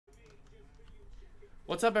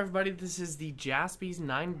What's up, everybody? This is the Jaspy's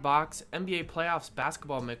 9-box NBA Playoffs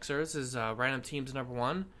basketball mixer. This is Random Teams number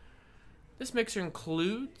 1. This mixer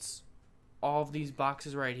includes all of these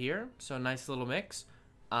boxes right here, so nice little mix.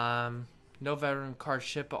 No veteran cards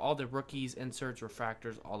ship, but all the rookies, inserts,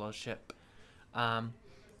 refractors, all those ship. So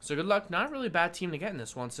good luck. Not a really bad team to get in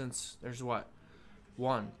this one, since there's what?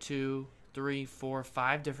 1, 2, 3, 4,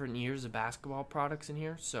 5 different years of basketball products in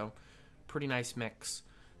here, so pretty nice mix.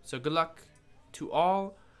 So good luck to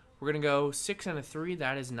all. We're going to go 6 and a 3.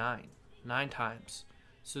 That is 9. 9 times.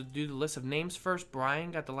 So do the list of names first.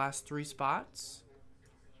 Brian got the last 3 spots.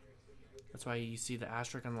 That's why you see the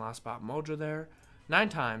asterisk on the last spot. Mojo there. 9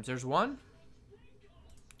 times. There's 1,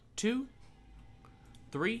 2,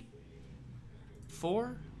 3,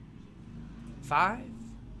 4, 5,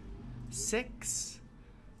 6,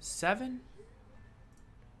 7,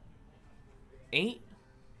 8,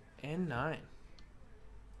 and 9.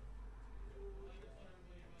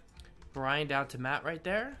 Brian down to Matt right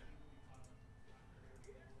there.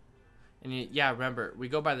 And yeah, remember, we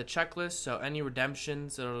go by the checklist, so any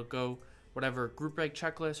redemptions, it'll go whatever group break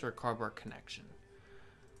checklist or cardboard connection.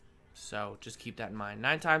 So just keep that in mind.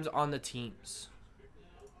 9 times on the teams.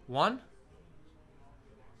 1,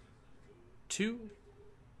 2,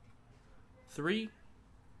 3,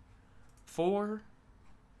 4,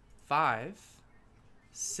 5,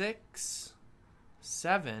 6,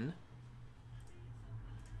 7,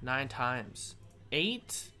 9 times.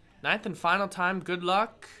 8. 9th and final time. Good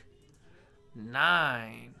luck.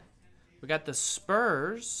 9. We got the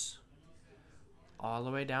Spurs all the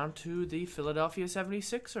way down to the Philadelphia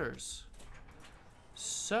 76ers.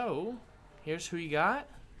 So, here's who you got.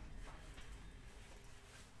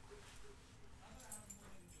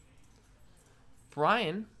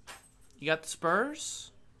 Brian, you got the Spurs.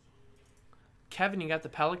 Kevin, you got the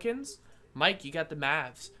Pelicans. Mike, you got the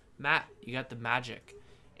Mavs. Matt, you got the Magic.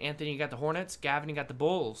 Anthony, you got the Hornets. Gavin, you got the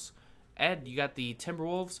Bulls. Ed, you got the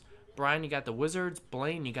Timberwolves. Brian, you got the Wizards.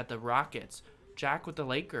 Blaine, you got the Rockets. Jack with the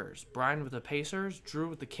Lakers. Brian with the Pacers. Drew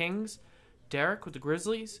with the Kings. Derek with the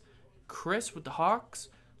Grizzlies. Chris with the Hawks.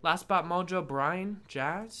 Last spot Mojo, Brian,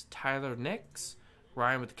 Jazz. Tyler, Knicks.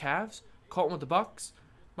 Ryan with the Cavs. Colton with the Bucks.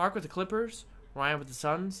 Mark with the Clippers. Ryan with the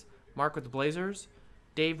Suns. Mark with the Blazers.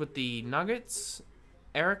 Dave with the Nuggets.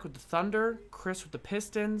 Eric with the Thunder. Chris with the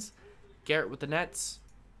Pistons. Garrett with the Nets.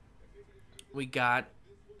 We got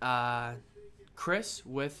Chris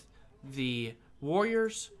with the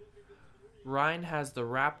Warriors. Ryan has the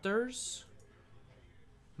Raptors.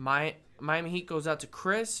 Miami Heat goes out to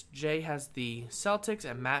Chris. Jay has the Celtics.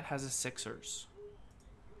 And Matt has the Sixers.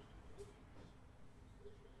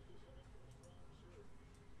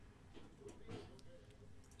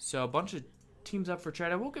 So a bunch of teams up for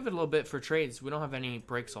trade. I will give it a little bit for trades. We don't have any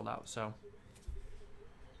breaks sold out. So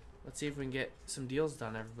let's see if we can get some deals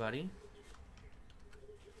done, everybody.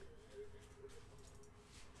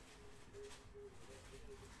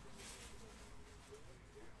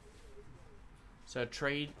 So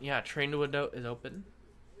trade window is open.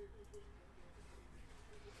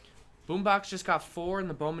 Boombox just got 4 in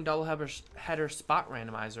the Bowman doubleheader spot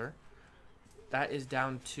randomizer. That is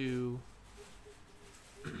down to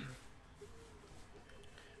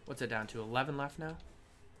what's it down to? 11 left now.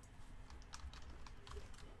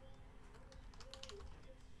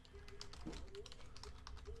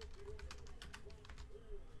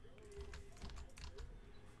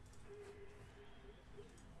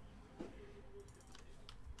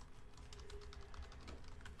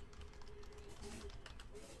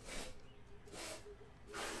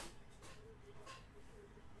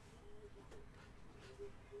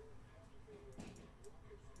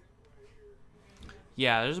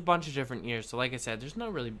 Yeah, there's a bunch of different years. So like I said, there's no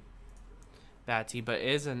really bad team, but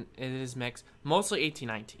it is mixed. Mostly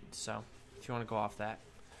 18-19. So if you want to go off that.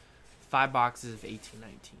 5 boxes of 18-19.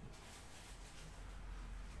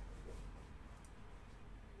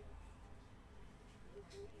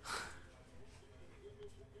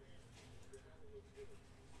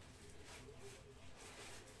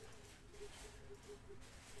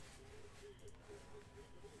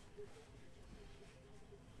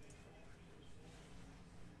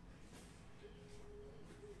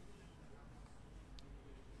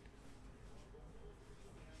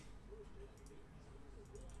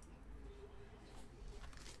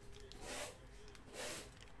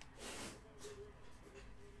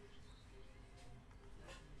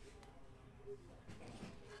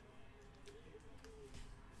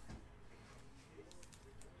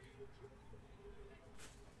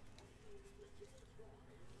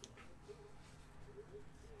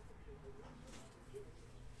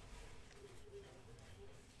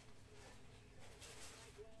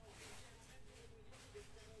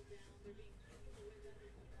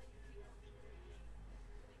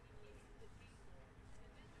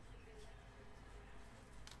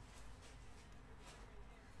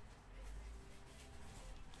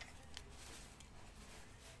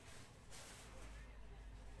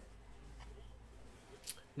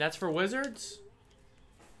 Nets for Wizards.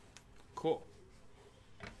 Cool.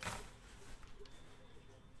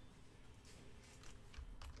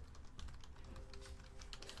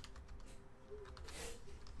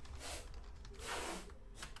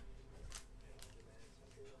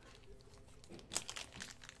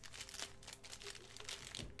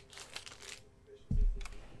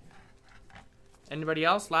 Anybody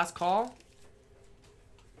else? Last call.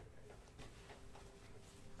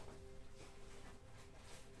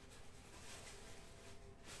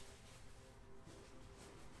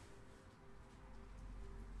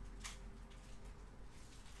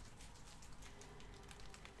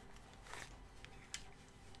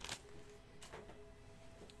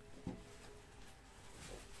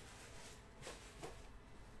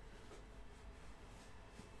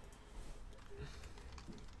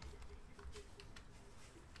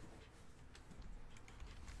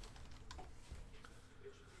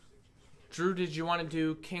 Drew, did you want to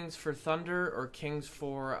do Kings for Thunder or Kings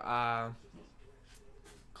for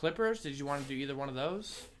Clippers? Did you want to do either one of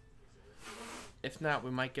those? If not, we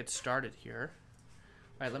might get started here.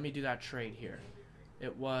 All right, let me do that trade here.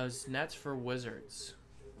 It was Nets for Wizards.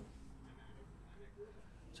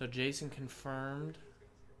 So Jason confirmed.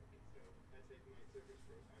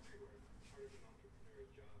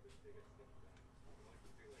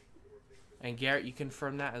 And Garrett, you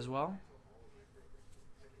confirmed that as well?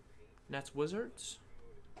 Nets Wizards.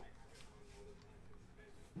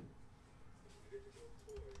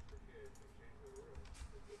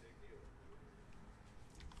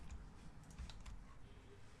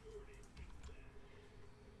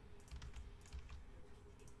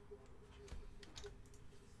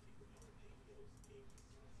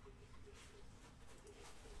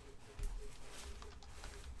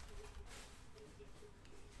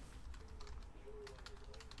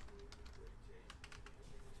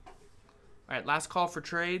 All right, last call for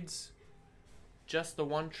trades. Just the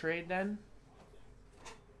one trade then.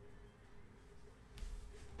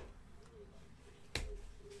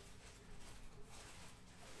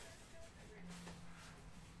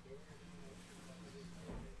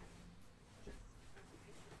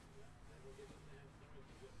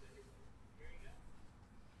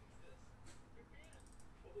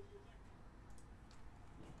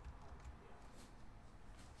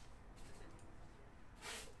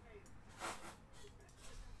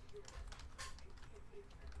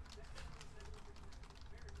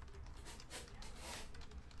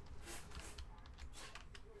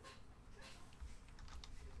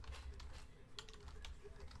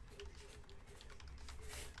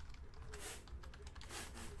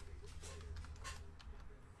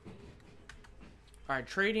 All right,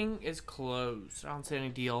 trading is closed. I don't see any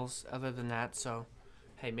deals other than that, so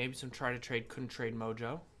hey, maybe some try to trade, couldn't trade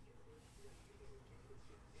mojo.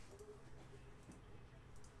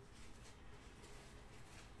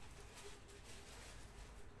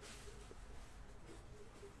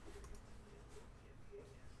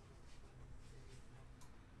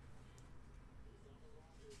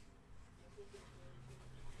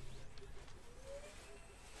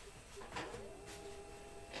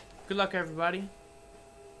 Good luck, everybody.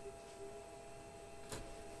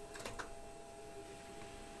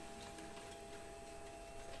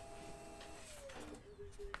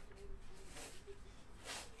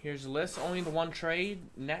 Here's the list. Only the one trade.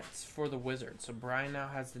 Nets for the Wizards. So Brian now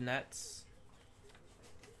has the Nets.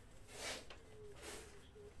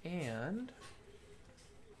 And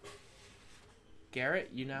Garrett,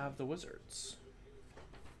 you now have the Wizards.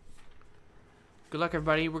 Good luck,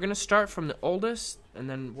 everybody. We're going to start from the oldest and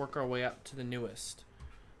then work our way up to the newest.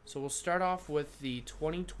 So we'll start off with the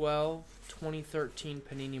 2012-2013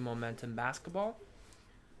 Panini Momentum Basketball.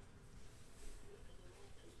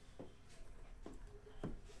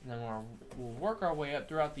 And then we'll work our way up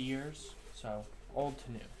throughout the years, so old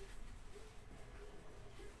to new.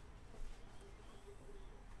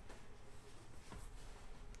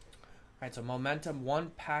 Alright, so Momentum,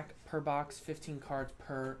 1 pack per box, 15 cards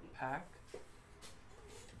per pack.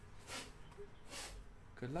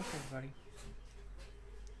 Good luck, everybody.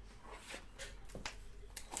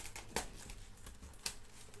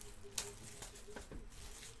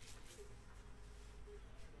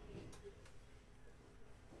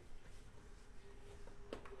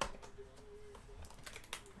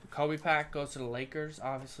 Kobe pack goes to the Lakers,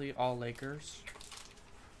 obviously, all Lakers.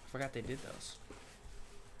 I forgot they did those.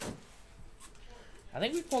 I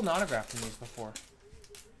think we pulled an autograph from these before,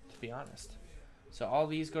 to be honest. So all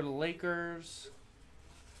these go to the Lakers.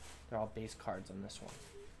 They're all base cards on this one.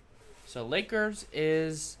 So Lakers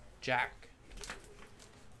is Jack.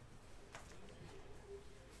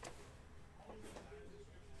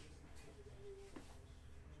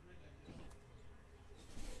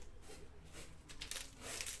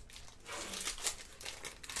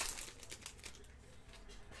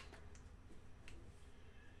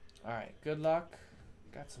 Alright, good luck.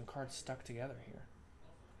 Got some cards stuck together here.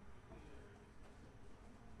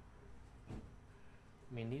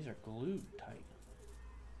 I mean, these are glued tight.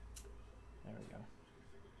 There we go.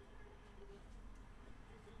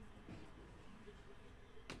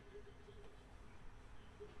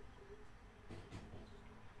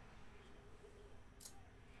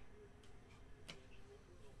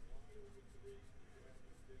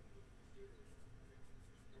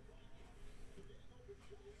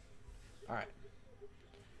 Alright.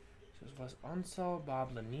 So this was Unsell,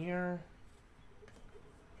 Bob Lanier.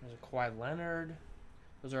 There's a Kawhi Leonard.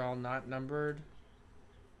 Those are all not numbered.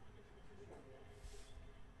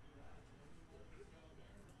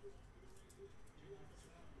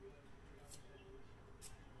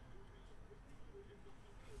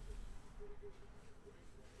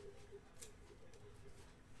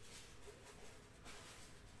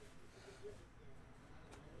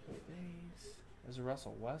 There's a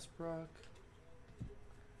Russell Westbrook.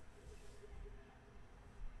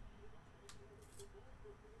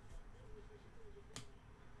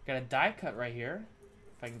 Got a die cut right here,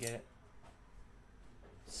 if I can get it.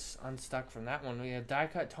 It's unstuck from that one. We got a die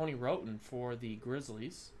cut Tony Roten for the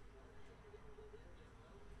Grizzlies.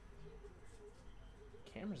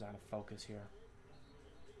 Camera's out of focus here.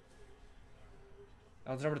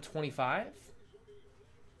 That was number 25.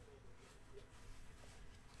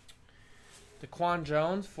 DeQuan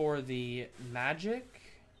Jones for the Magic,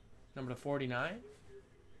 number 49.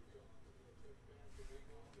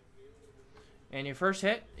 And your first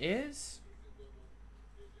hit is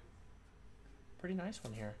pretty nice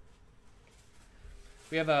one here.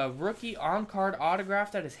 We have a rookie on-card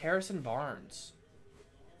autograph that is Harrison Barnes.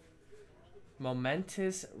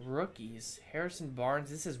 Momentous rookies. Harrison Barnes.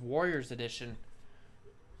 This is Warriors edition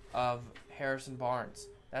of Harrison Barnes.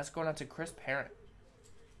 That's going out to Chris Parent.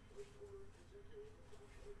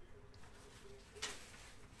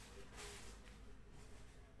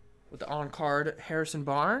 With the on-card Harrison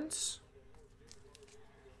Barnes.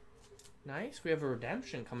 Nice. We have a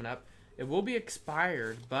redemption coming up. It will be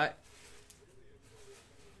expired, but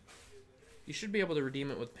you should be able to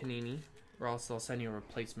redeem it with Panini, or else they'll send you a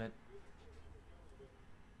replacement.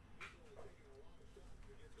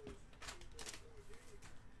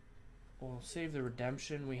 We'll save the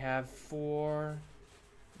redemption we have for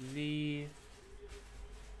the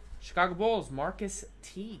Chicago Bulls, Marcus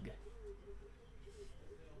Teague.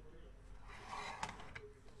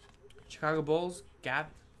 Chicago Bulls,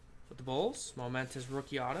 Gap with the Bulls. Momentous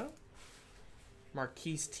rookie auto.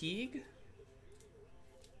 Marquise Teague.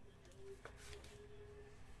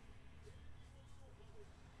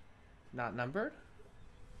 Not numbered.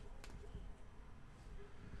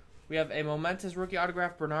 We have a momentous rookie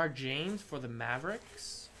autograph, Bernard James for the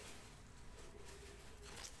Mavericks.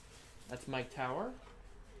 That's Mike Tower.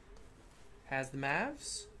 Has the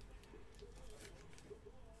Mavs.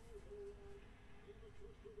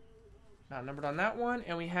 Not numbered on that one.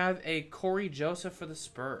 And we have a Corey Joseph for the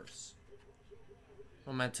Spurs.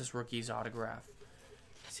 Momentous rookies autograph.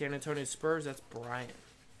 San Antonio Spurs, that's Brian.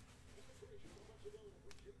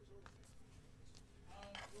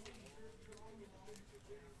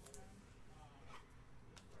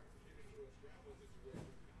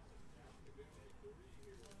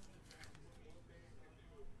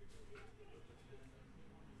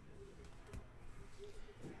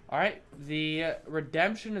 All right, the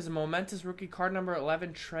redemption is a momentous rookie card number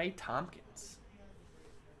 11, Trey Tompkins.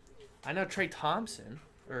 I know Trey Thompson,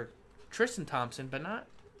 or Tristan Thompson, but not...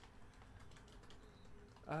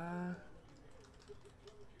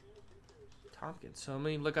 Tompkins. So let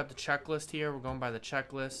me look up the checklist here. We're going by the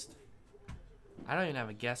checklist. I don't even have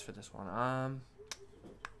a guess for this one.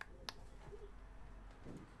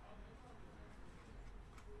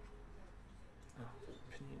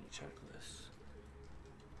 Panini checklist.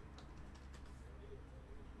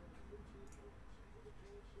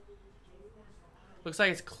 Looks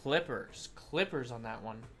like it's Clippers. Clippers on that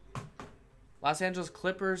one. Los Angeles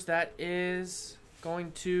Clippers, that is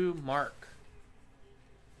going to Mark.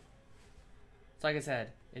 So like I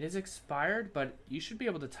said, it is expired, but you should be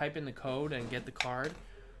able to type in the code and get the card.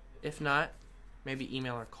 If not, maybe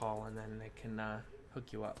email or call, and then they can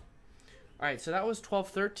hook you up. All right, so that was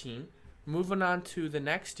 12-13. Moving on to the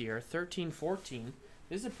next year, 13-14.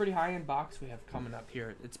 This is a pretty high-end box we have coming up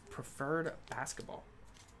here. It's Preferred Basketball.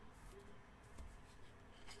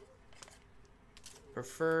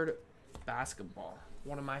 Preferred Basketball.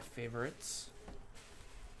 One of my favorites.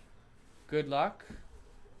 Good luck.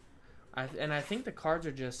 And I think the cards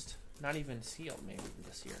are just not even sealed maybe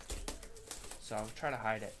this year. So I'll try to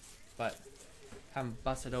hide it. But haven't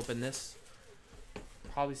busted open this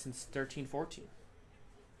probably since 13-14.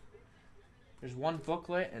 There's 1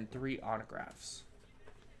 booklet and 3 autographs.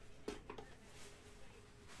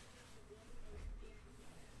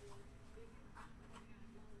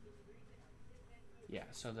 Yeah,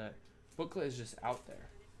 so the booklet is just out there.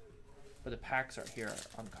 But the packs are here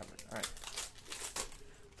uncovered. Alright.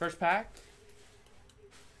 First pack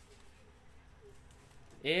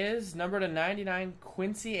is number to 99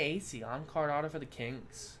 Quincy Acey on-card auto for the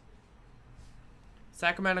Kings.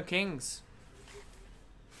 Sacramento Kings.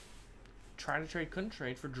 Trying to trade, couldn't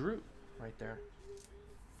trade for Drew right there.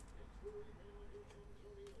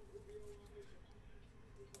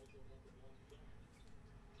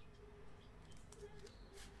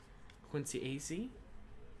 Quincy Acey.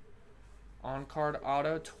 On-card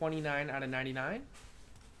auto, 29 out of 99.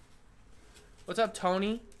 What's up,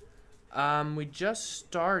 Tony? We just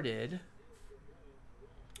started.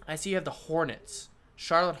 I see you have the Hornets.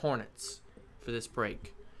 Charlotte Hornets for this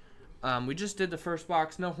break. We just did the first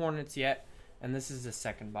box. No Hornets yet. And this is the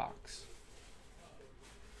second box.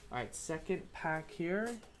 Alright, second pack here.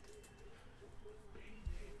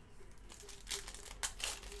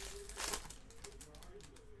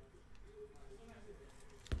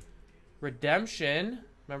 Redemption.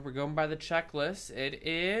 Remember, going by the checklist. It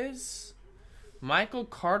is Michael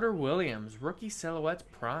Carter Williams, Rookie Silhouettes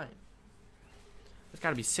Prime. It's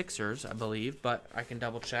got to be Sixers, I believe, but I can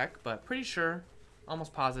double check. But pretty sure,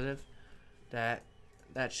 almost positive, that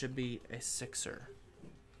that should be a Sixer.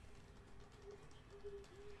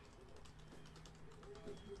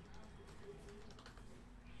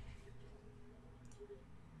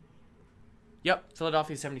 Yep,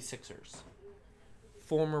 Philadelphia 76ers.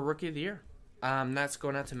 Former Rookie of the Year. That's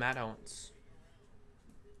going out to Matt Owens.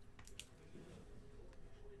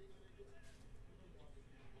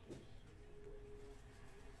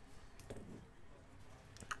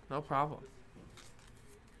 No problem.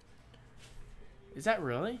 Is that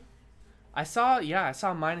really? I saw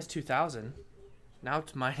minus 2,000. Now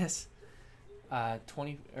it's minus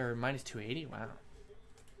 20 or minus 280. Wow.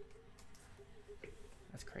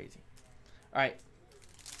 That's crazy. All right.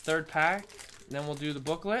 Third pack. Then we'll do the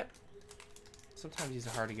booklet. Sometimes these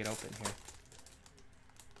are hard to get open here.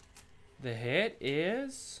 The hit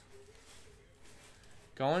is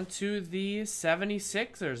going to the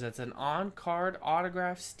 76ers. That's an on-card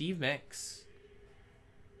autograph, Steve Mix.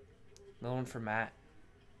 Another one for Matt.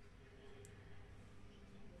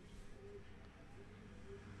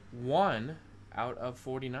 1 out of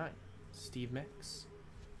 49. Steve Mix.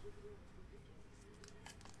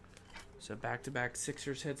 So back-to-back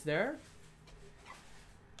Sixers hits there.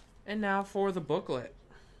 And now for the booklet.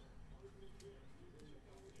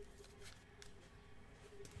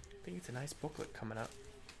 I think it's a nice booklet coming up.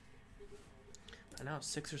 I know,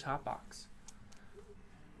 Sixers Hot Box.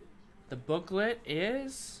 The booklet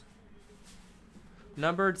is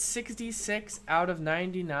numbered 66 out of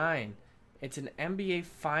 99. It's an NBA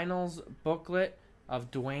Finals booklet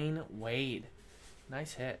of Dwayne Wade.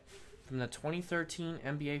 Nice hit. From the 2013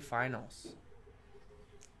 NBA Finals.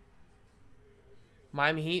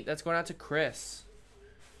 Miami Heat, that's going out to Chris.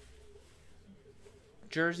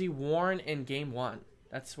 Jersey worn in Game 1.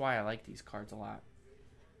 That's why I like these cards a lot.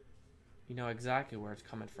 You know exactly where it's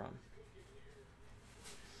coming from.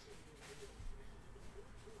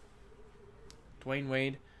 Dwayne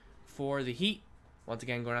Wade for the Heat. Once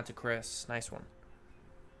again, going out to Chris. Nice one.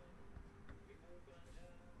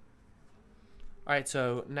 Alright,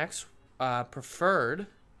 so next preferred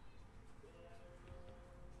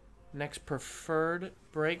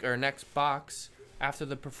break, or next box after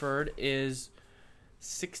the preferred is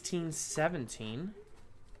 16-17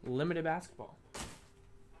 limited basketball.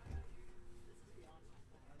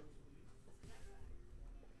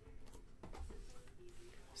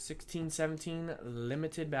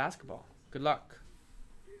 Limited basketball. Good luck.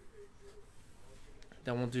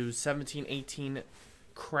 Then we'll do 17-18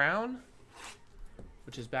 crown,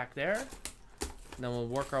 which is back there. And then we'll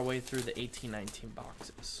work our way through the 18-19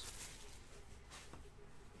 boxes.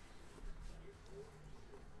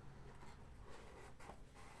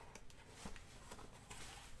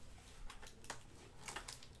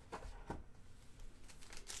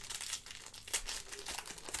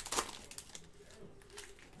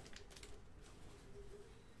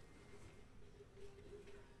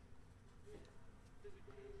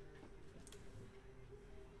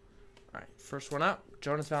 First one up,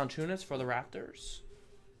 Jonas Valanciunas for the Raptors.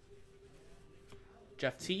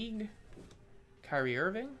 Jeff Teague, Kyrie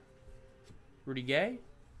Irving, Rudy Gay.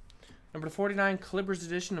 Number 49, Clippers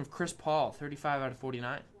edition of Chris Paul, 35 out of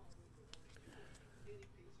 49.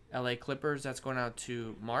 LA Clippers, that's going out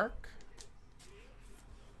to Mark.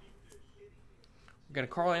 We've got a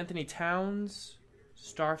Karl Anthony Towns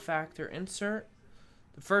Star Factor insert.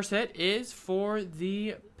 The first hit is for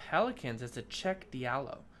the Pelicans. It's a Check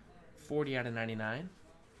Diallo. 40 out of 99.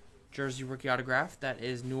 Jersey rookie autograph. That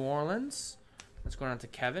is New Orleans. That's going on to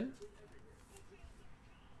Kevin.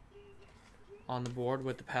 On the board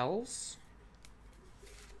with the Pels.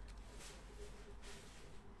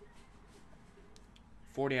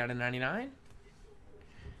 $40 out of 99.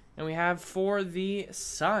 And we have for the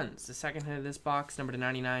Suns, the second hit of this box, number to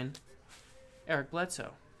 99, Eric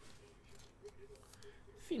Bledsoe.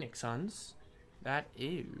 Phoenix Suns, that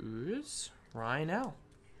is Ryan L.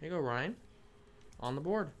 There you go, Ryan. On the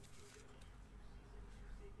board.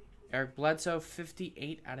 Eric Bledsoe,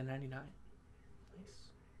 58 out of 99. Nice.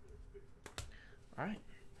 All right.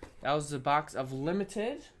 That was the box of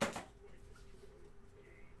limited.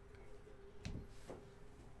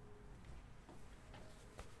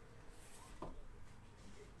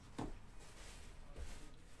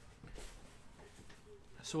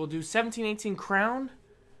 So we'll do 17-18 Crown,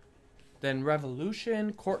 then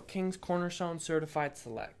Revolution, Court Kings, Cornerstone, Certified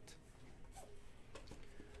Select.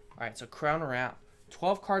 All right, so Crown are out.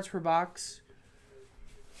 12 cards per box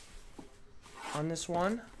on this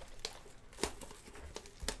one.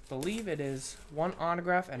 Believe it is 1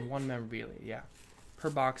 autograph and 1 memorabilia, yeah, per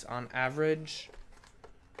box on average.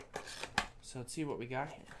 So let's see what we got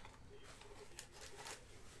here.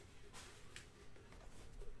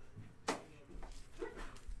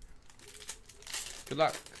 Good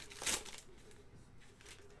luck.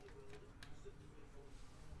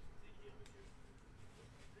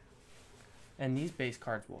 And these base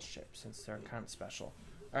cards will ship since they're kind of special.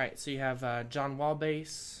 All right, so you have John Wall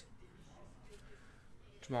base,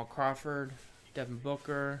 Jamal Crawford, Devin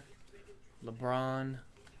Booker, LeBron,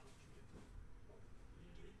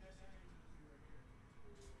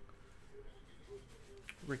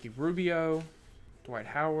 Ricky Rubio, Dwight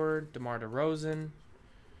Howard, DeMar DeRozan.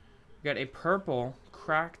 We got a purple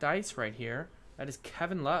cracked ice right here. That is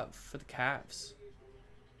Kevin Love for the Cavs.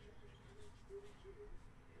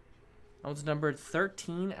 That one's numbered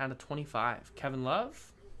 13 out of 25. Kevin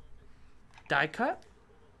Love. Die cut.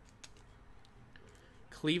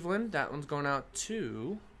 Cleveland. That one's going out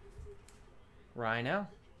to Ryan L.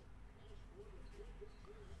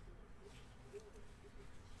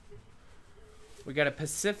 We got a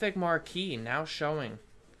Pacific Marquee now showing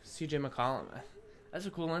CJ McCollum. That's a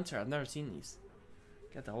cool insert. I've never seen these.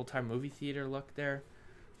 Got the old-time movie theater look there.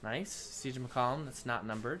 Nice. CJ McCollum. That's not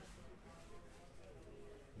numbered.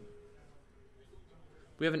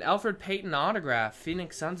 We have an Elfrid Payton autograph.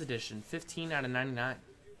 Phoenix Suns edition. 15 out of 99.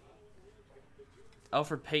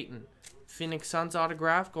 Elfrid Payton. Phoenix Suns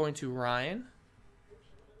autograph going to Ryan.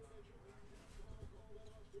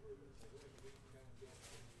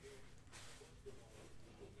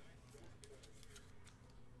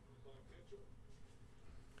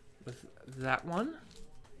 With that one,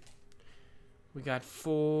 we got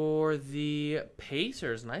for the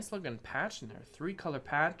Pacers, nice looking patch in there, 3-color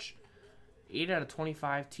patch, 8 out of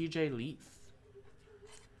 25, TJ Leaf.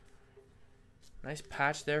 Nice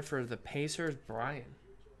patch there for the Pacers. Brian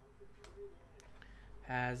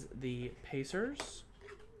has the Pacers.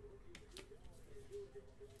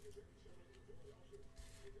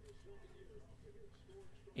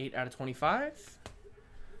 Eight out of 25.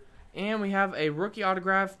 And we have a rookie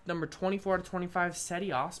autograph, number 24 out of 25,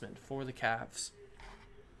 Cedi Osman for the Cavs.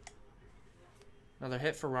 Another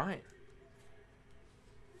hit for Ryan.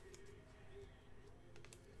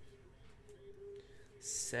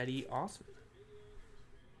 Cedi Osman.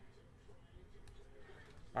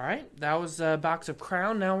 All right, that was a box of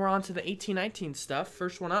Crown. Now we're on to the 18-19 stuff.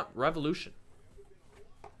 First one up, Revolution.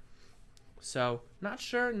 So, not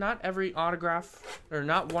sure, not every autograph, or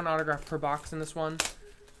not one autograph per box in this one.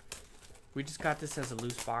 We just got this as a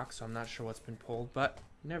loose box, so I'm not sure what's been pulled, but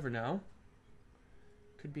you never know.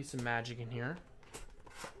 Could be some magic in here.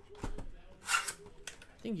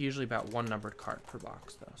 I think usually about 1 numbered card per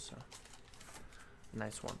box, though, so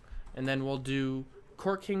nice one. And then we'll do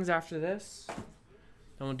Court Kings after this.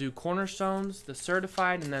 Then we'll do Cornerstones, the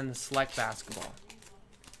Certified, and then the Select Basketball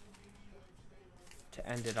to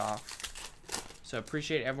end it off. So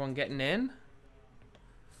appreciate everyone getting in.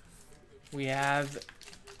 We have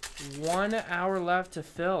 1 hour left to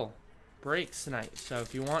fill breaks tonight. So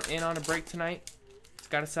if you want in on a break tonight, it's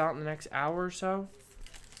got to sell out in the next hour or so.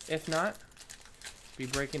 If not, be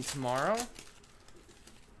breaking tomorrow.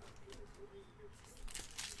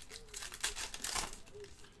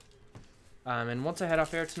 And once I head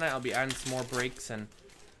off air tonight, I'll be adding some more breaks and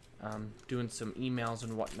doing some emails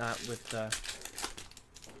and whatnot with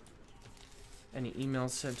any emails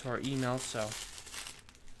sent to our email. So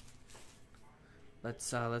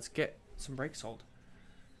let's get some breaks sold.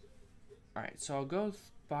 Alright, so I'll go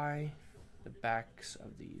by the backs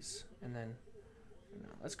of these. And then,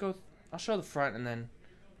 let's go, I'll show the front and then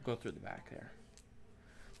go through the back there.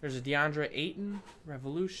 There's a DeAndre Ayton,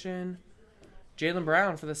 Revolution. Jaylen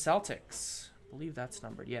Brown for the Celtics. I believe that's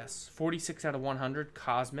numbered, yes. 46 out of 100,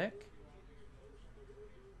 Cosmic.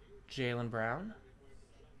 Jaylen Brown.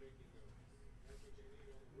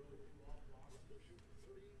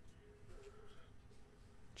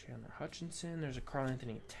 Chandler Hutchinson. There's a Karl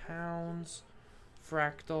Anthony Towns.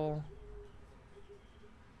 Fractal.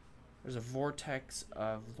 There's a Vortex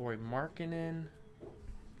of Lauri Markkanen.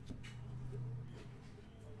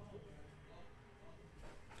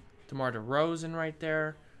 DeMar DeRozan right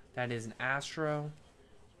there. That is an Astro.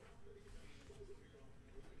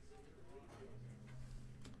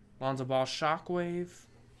 Lonzo Ball Shockwave.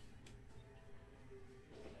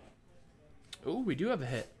 Ooh, we do have a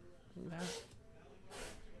hit. Look at that.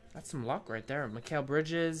 That's some luck right there. Mikal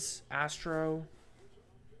Bridges, Astro.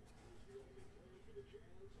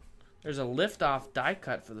 There's a liftoff die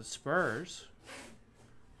cut for the Spurs.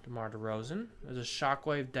 DeMar DeRozan. There's a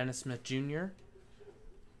Shockwave Dennis Smith Jr.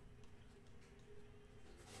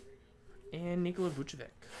 And Nikola Vucevic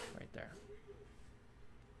right there.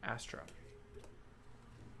 Astro.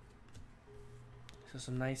 So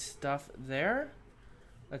some nice stuff there.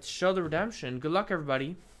 Let's show the redemption. Good luck,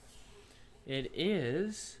 everybody. It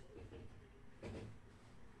is...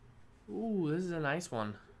 Ooh, this is a nice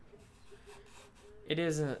one. It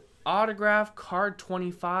is an autograph card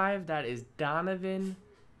 25. That is Donovan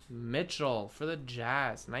Mitchell for the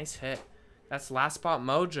Jazz. Nice hit. That's Last Spot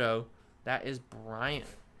Mojo. That is Bryant.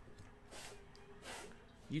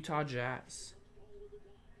 Utah Jazz.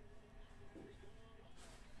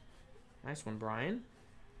 Nice one, Brian.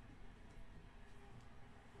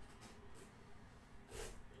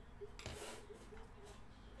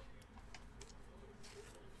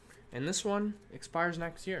 And this one expires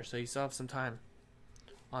next year, so you still have some time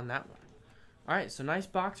on that one. All right, so nice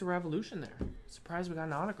box of Revolution there. Surprised we got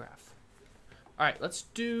an autograph. All right, let's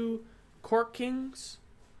do Court Kings.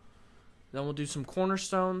 Then we'll do some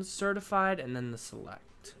Cornerstones, Certified, and then the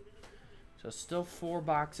Select. So still 4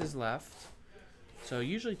 boxes left. So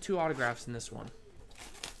usually 2 autographs in this one.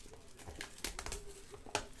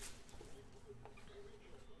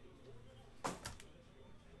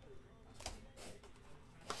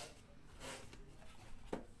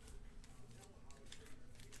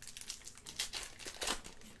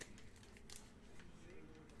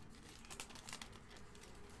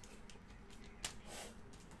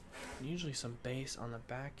 Usually some base on the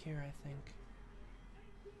back here, I think.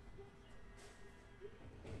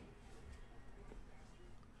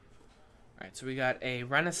 Alright, so we got a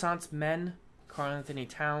Renaissance Men, Karl Anthony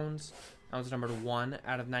Towns. That was numbered 1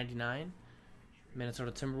 out of 99.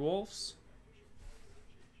 Minnesota Timberwolves.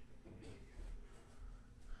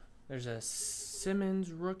 There's a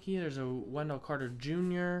Simmons rookie. There's a Wendell Carter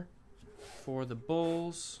Jr. for the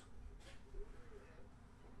Bulls.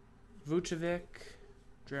 Vucevic.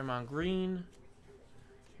 Draymond Green.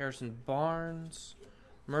 Harrison Barnes.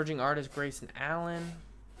 Emerging artist Grayson Allen.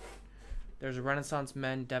 There's a Renaissance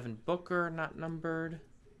Men Devin Booker, not numbered.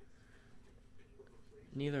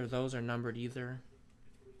 Neither of those are numbered either.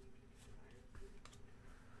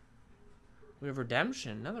 We have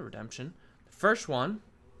redemption, another redemption. The first one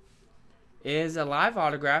is a live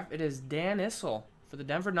autograph. It is Dan Issel for the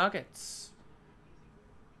Denver Nuggets.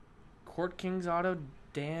 Court Kings auto,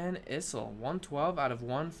 Dan Issel, 112 out of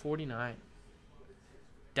 149.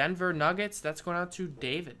 Denver Nuggets, that's going out to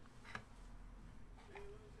David.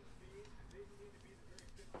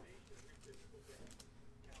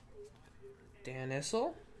 Dan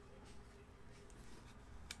Issel.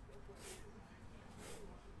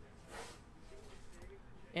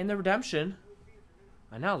 And the redemption.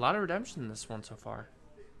 I know, a lot of redemption in this one so far.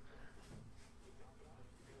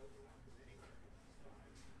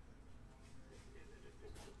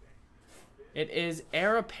 It is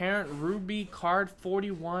Heir Apparent Ruby Card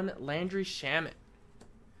 41 Landry Shamet.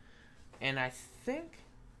 And I think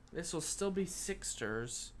this will still be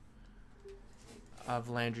Sixers of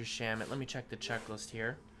Landry Shamet. Let me check the checklist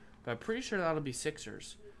here. But I'm pretty sure that'll be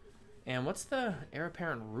Sixers. And what's the Heir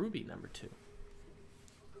Apparent Ruby number 2?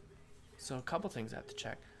 So a couple things I have to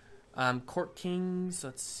check. Court Kings,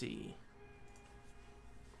 let's see.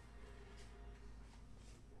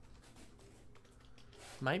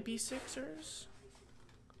 Might be Sixers.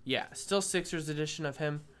 Yeah, still Sixers edition of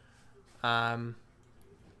him. So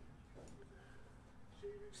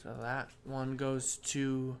that one goes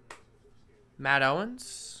to Matt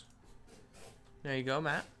Owens. There you go,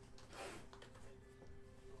 Matt.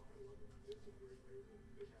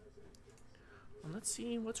 And let's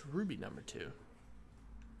see. What's Ruby number 2?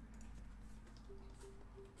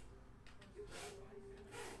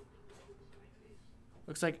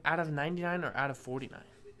 Looks like out of 99 or out of 49.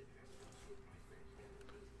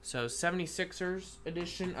 So 76ers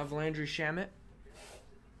edition of Landry Shamet.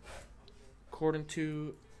 According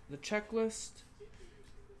to the checklist.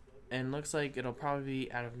 And looks like it'll probably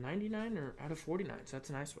be out of 99 or out of 49. So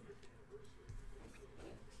that's a nice one.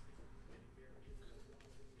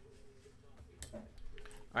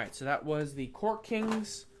 Alright, so that was the Court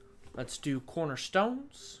Kings. Let's do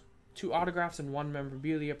Cornerstones. 2 autographs and 1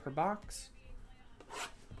 memorabilia per box.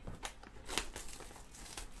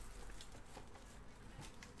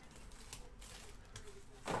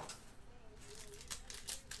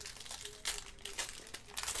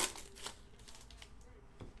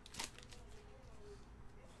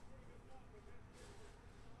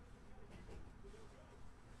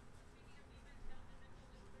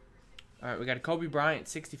 All right, we got a Kobe Bryant,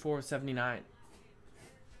 64/79.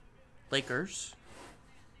 Lakers.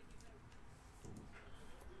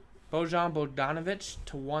 Bojan Bogdanovic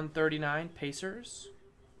to 139, Pacers.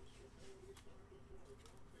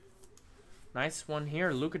 Nice one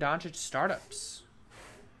here, Luka Doncic startups.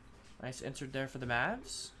 Nice insert there for the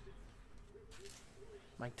Mavs.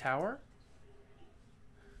 Mike Tower.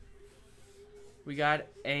 We got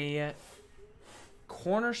a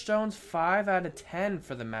Cornerstones 5 out of 10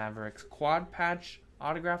 for the Mavericks. Quad patch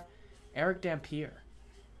autograph, Eric Dampier.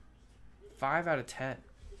 5 out of 10.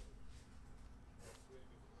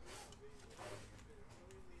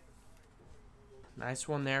 Nice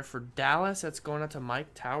one there for Dallas. That's going out to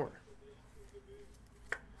Mike Tower.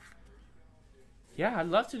 Yeah, I'd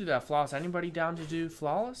love to do that flawless. Anybody down to do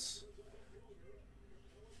flawless?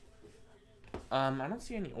 I don't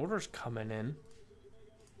see any orders coming in.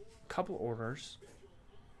 Couple orders.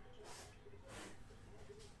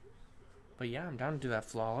 But yeah, I'm down to do that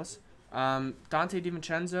flawless. Dante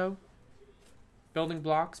DiVincenzo. Building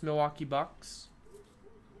blocks, Milwaukee Bucks.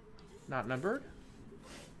 Not numbered.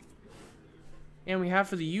 And we have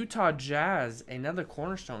for the Utah Jazz, another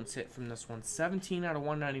Cornerstone sit from this one. 17 out of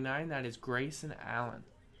 199. That is Grayson Allen.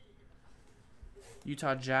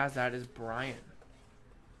 Utah Jazz, that is Brian.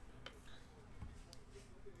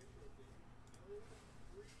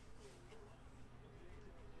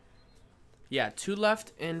 Yeah, 2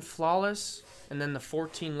 left in flawless, and then the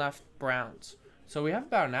 14 left Browns. So we have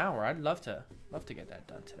about an hour. I'd love to get that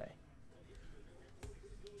done today.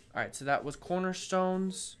 All right, so that was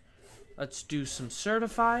Cornerstones. Let's do some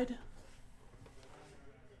certified.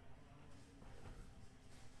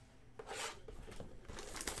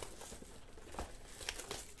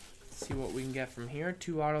 See what we can get from here.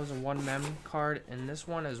 2 autos and 1 mem card in this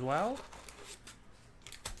one as well.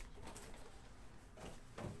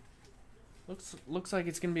 Looks like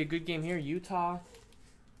it's going to be a good game here. Utah,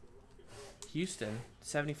 Houston,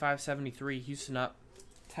 75-73. Houston up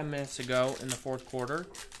 10 minutes ago in the 4th quarter.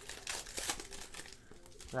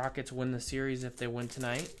 Rockets win the series if they win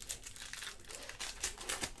tonight.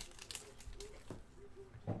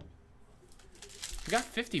 We got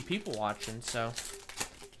 50 people watching, so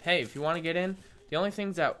hey, if you want to get in, the only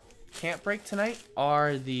things that can't break tonight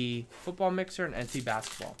are the football mixer and NC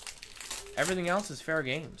basketball. Everything else is fair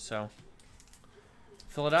game, so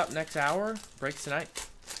fill it up next hour, breaks tonight.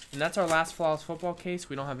 And that's our last flawless football case.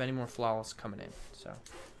 We don't have any more flawless coming in, so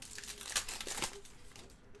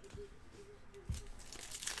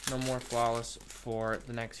no more flawless for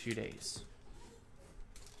the next few days.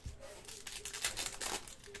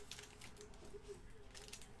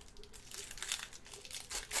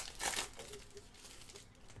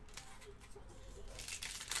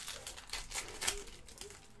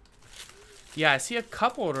 Yeah, I see a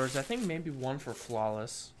couple orders. I think maybe 1 for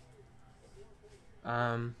flawless.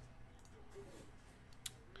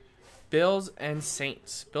 Bills and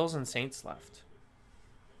Saints. Bills and Saints left.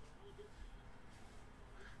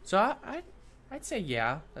 So I'd say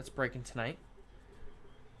yeah, that's breaking tonight.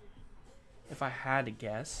 If I had to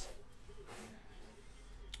guess.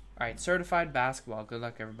 All right, certified basketball. Good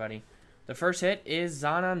luck, everybody. The first hit is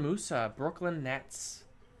Zanan Musa, Brooklyn Nets.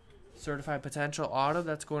 Certified potential auto.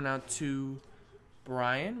 That's going out to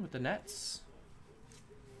Brian with the Nets.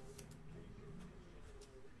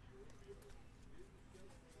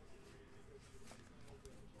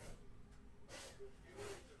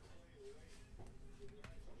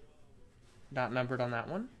 Not numbered on that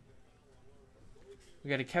one. We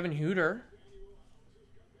got a Kevin Huerter.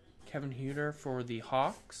 Kevin Huerter for the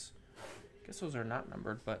Hawks. I guess those are not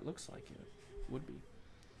numbered, but looks like it would be.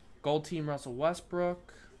 Gold team Russell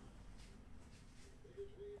Westbrook.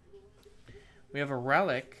 We have a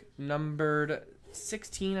relic numbered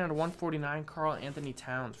 16 out of 149, Karl Anthony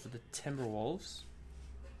Towns for the Timberwolves.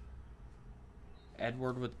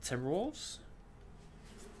 Edward with the Timberwolves.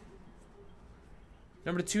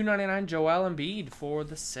 Number 299, Joel Embiid for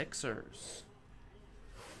the Sixers.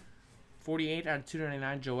 48 out of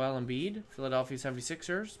 299, Joel Embiid, Philadelphia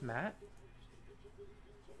 76ers. Matt.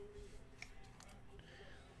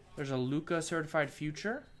 There's a Luka Certified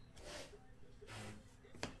Future.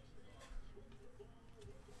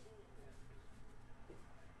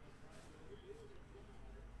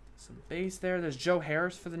 Some base there. There's Joe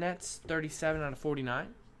Harris for the Nets, 37 out of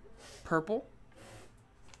 49. Purple.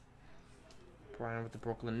 Brian with the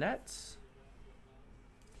Brooklyn Nets.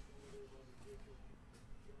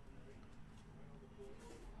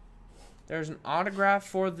 There's an autograph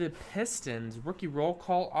for the Pistons. Rookie roll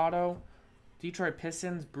call auto. Detroit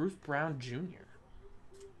Pistons, Bruce Brown Jr.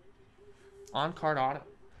 On-card auto.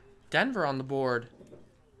 Denver on the board.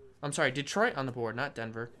 I'm sorry, Detroit on the board, not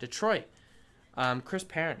Denver. Detroit. Chris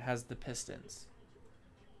Parent has the Pistons.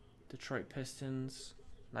 Detroit Pistons.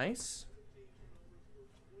 Nice.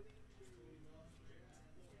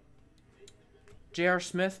 J.R.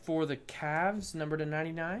 Smith for the Cavs, number to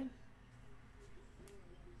 99.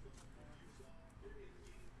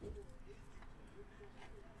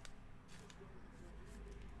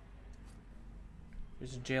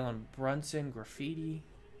 There's a Jalen Brunson graffiti.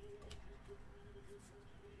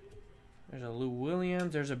 There's a Lou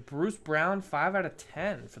Williams. There's a Bruce Brown 5 out of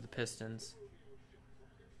 10 for the Pistons.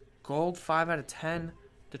 Gold 5 out of 10.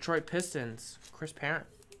 Detroit Pistons. Chris Parent.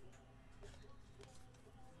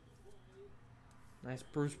 Nice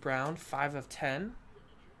Bruce Brown 5 of 10.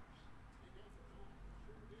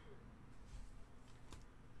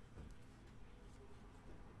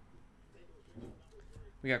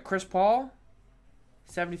 We got Chris Paul.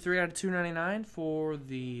 73 out of 299 for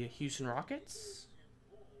the Houston Rockets.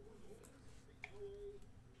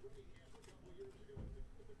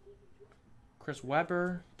 Chris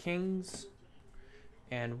Webber, Kings.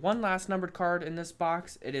 And one last numbered card in this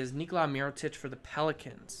box. It is Nikola Mirotic for the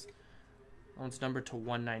Pelicans. That one's numbered to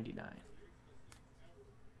 199.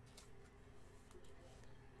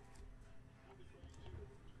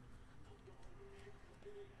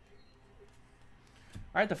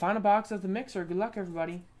 All right, the final box of the mixer. Good luck,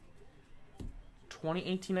 everybody.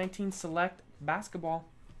 2018-19 Select Basketball.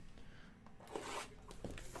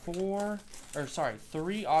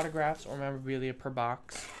 3 autographs or memorabilia per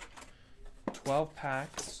box. 12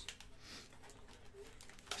 packs.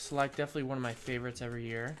 Select, definitely one of my favorites every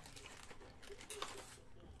year.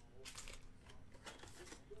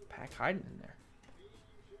 Pack hiding in there.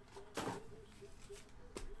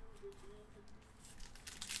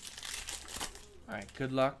 Alright,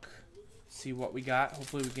 good luck. See what we got.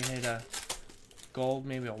 Hopefully we can hit a gold,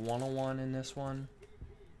 maybe a 101 in this one.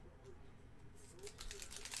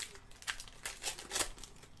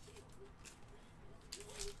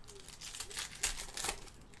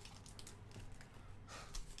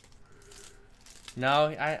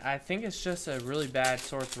 No, I think it's just a really bad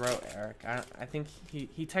sore throat, Eric. I think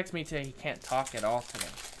he texted me today he can't talk at all today.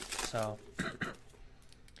 So,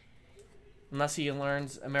 unless he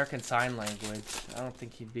learns American Sign Language, I don't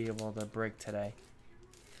think he'd be able to break today.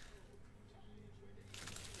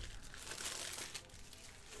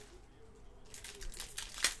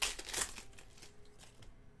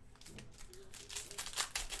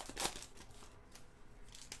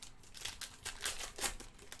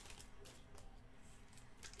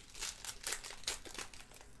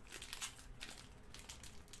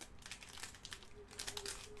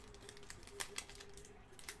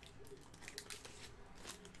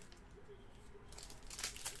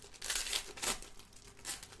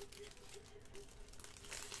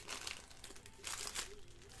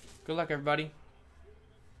 Good luck, everybody.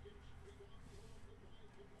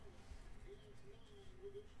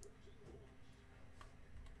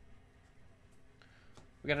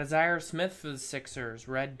 We got a Zaire Smith for the Sixers.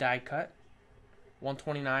 Red die cut.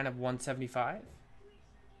 129 of 175.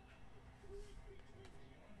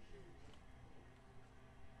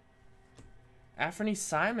 Anthony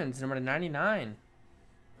Simons, number 99.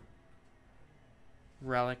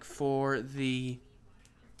 Relic for the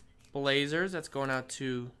Blazers. That's going out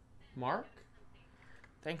to Mark.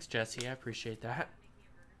 Thanks, Jesse. I appreciate that.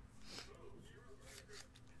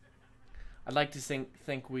 I'd like to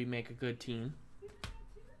think we make a good team.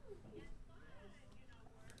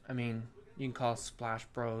 I mean, you can call us Splash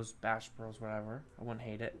Bros, Bash Bros, whatever. I wouldn't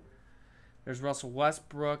hate it. There's Russell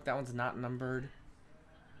Westbrook. That one's not numbered.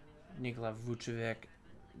 Nikola Vucevic,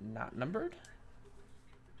 not numbered.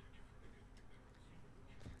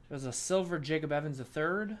 There's a silver Jacob Evans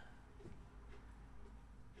III.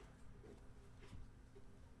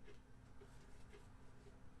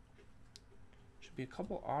 Should be a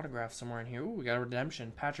couple autographs somewhere in here. Ooh, we got a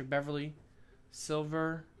redemption. Patrick Beverly,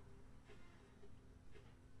 silver.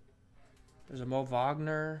 There's a Mo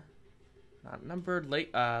Wagner, not numbered.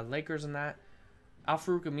 Lakers in that.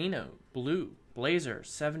 Al-Farouq Amino, blue. Blazer,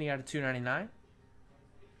 70 out of 299.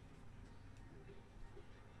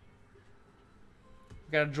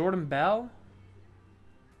 We got a Jordan Bell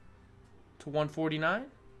to 149.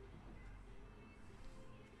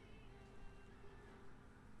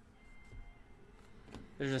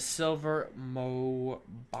 There's a silver Mo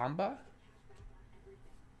Bamba.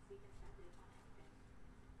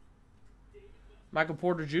 Michael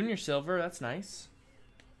Porter Jr. silver. That's nice.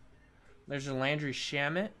 There's a Landry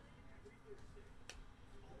Shamet.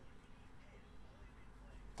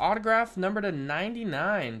 Autograph number to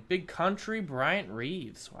 99. Big Country Bryant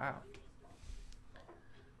Reeves. Wow.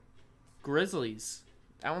 Grizzlies.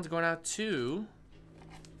 That one's going out to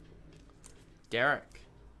Derek.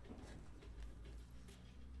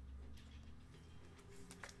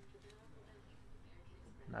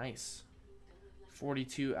 Nice.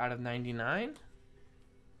 42 out of 99.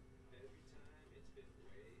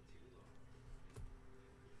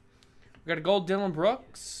 We got a gold Dylan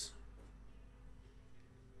Brooks.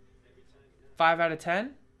 5 out of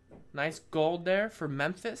 10. Nice gold there for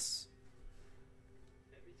Memphis.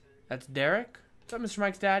 That's Derek. What's up, Mr.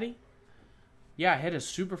 Mike's daddy? Yeah, I hit a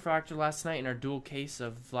super fractor last night in our dual case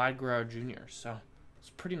of Vlad Guerrero Jr. So, it's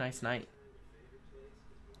a pretty nice night.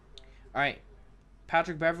 Alright.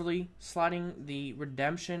 Patrick Beverly sliding the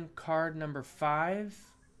redemption card number 5.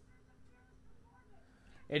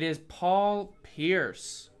 It is Paul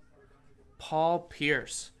Pierce. Paul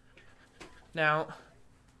Pierce. Now,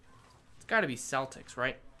 it's got to be Celtics,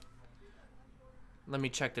 right? Let me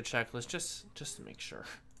check the checklist just to make sure.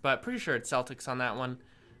 But pretty sure it's Celtics on that one.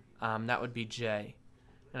 That would be Jay.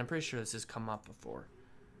 And I'm pretty sure this has come up before.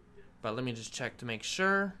 But let me just check to make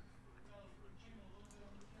sure.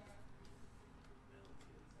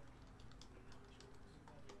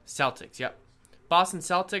 Celtics, yep. Boston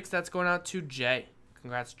Celtics, that's going out to Jay.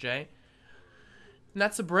 Congrats, Jay. And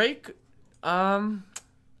that's a break. And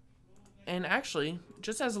actually,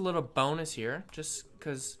 just as a little bonus here, just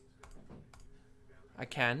because I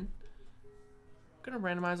can, I'm going to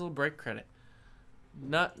randomize a little break credit.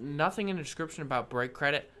 Nothing in the description about break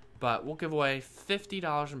credit, but we'll give away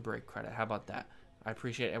 $50 in break credit. How about that? I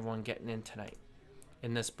appreciate everyone getting in tonight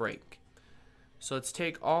in this break. So let's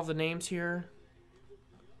take all the names here.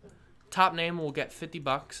 Top name will get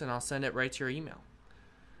 $50, and I'll send it right to your email.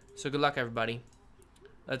 So good luck, everybody.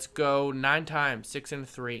 Let's go 9 times, 6 and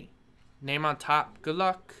 3. Name on top. Good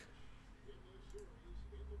luck.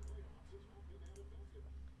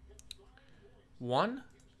 One,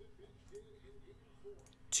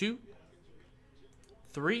 2,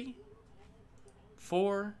 3,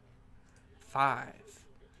 4, 5,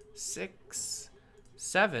 6,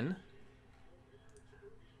 7,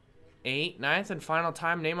 8, 9th and final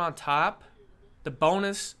time. Name on top. The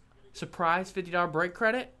bonus surprise $50 break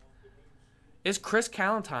credit is Chris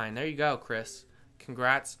Callentine. There you go, Chris.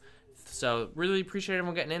 Congrats. So really appreciate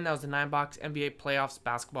everyone getting in. That was the 9-box NBA Playoffs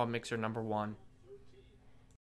Basketball Mixer number 1.